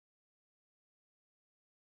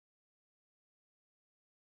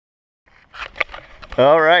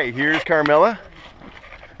All right, here's Carmela.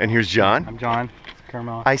 And here's John. I'm John.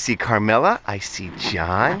 Carmela. I see Carmela. I see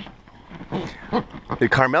John.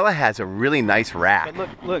 Carmela has a really nice rack. But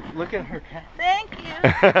look at her cat. Thank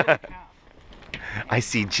you. I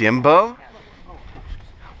see Jimbo.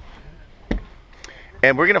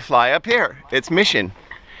 And we're gonna fly up here. It's mission.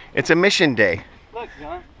 It's a mission day. Look,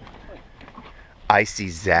 John. I see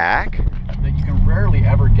Zach. That you can rarely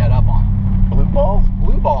ever get up on. Blue balls?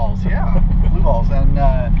 Blue balls, yeah. Blue balls. And,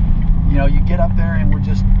 you know, you get up there and we're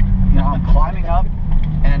just, you know, I'm climbing up.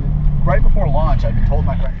 And right before launch, I told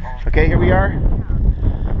my friend. Okay, here we are.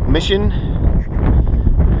 Mission.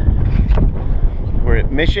 We're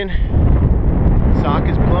at mission. Sock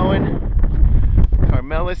is blowing.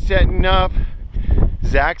 Carmela's setting up.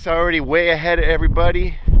 Zach's already way ahead of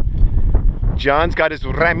everybody. John's got his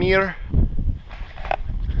Ramir.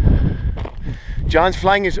 John's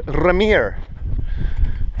flying his Ramir.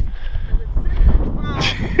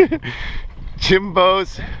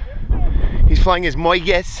 Jimbo's, he's flying his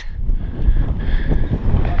Moyes.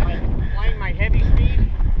 Flying my heavy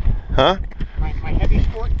speed. Huh? My heavy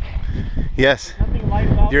sport. Yes. Nothing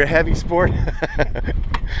light about You're a heavy sport. Feels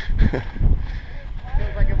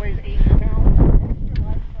like it weighs 80 pounds.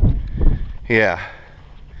 Yeah.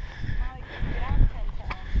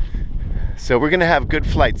 So we're gonna have good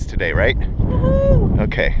flights today, right? Woohoo!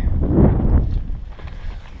 Okay.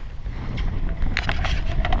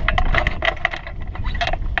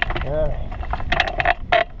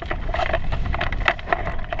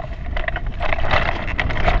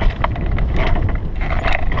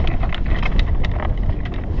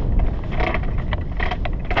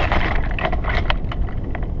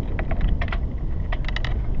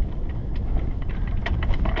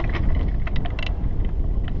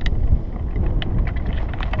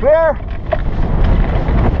 Clear!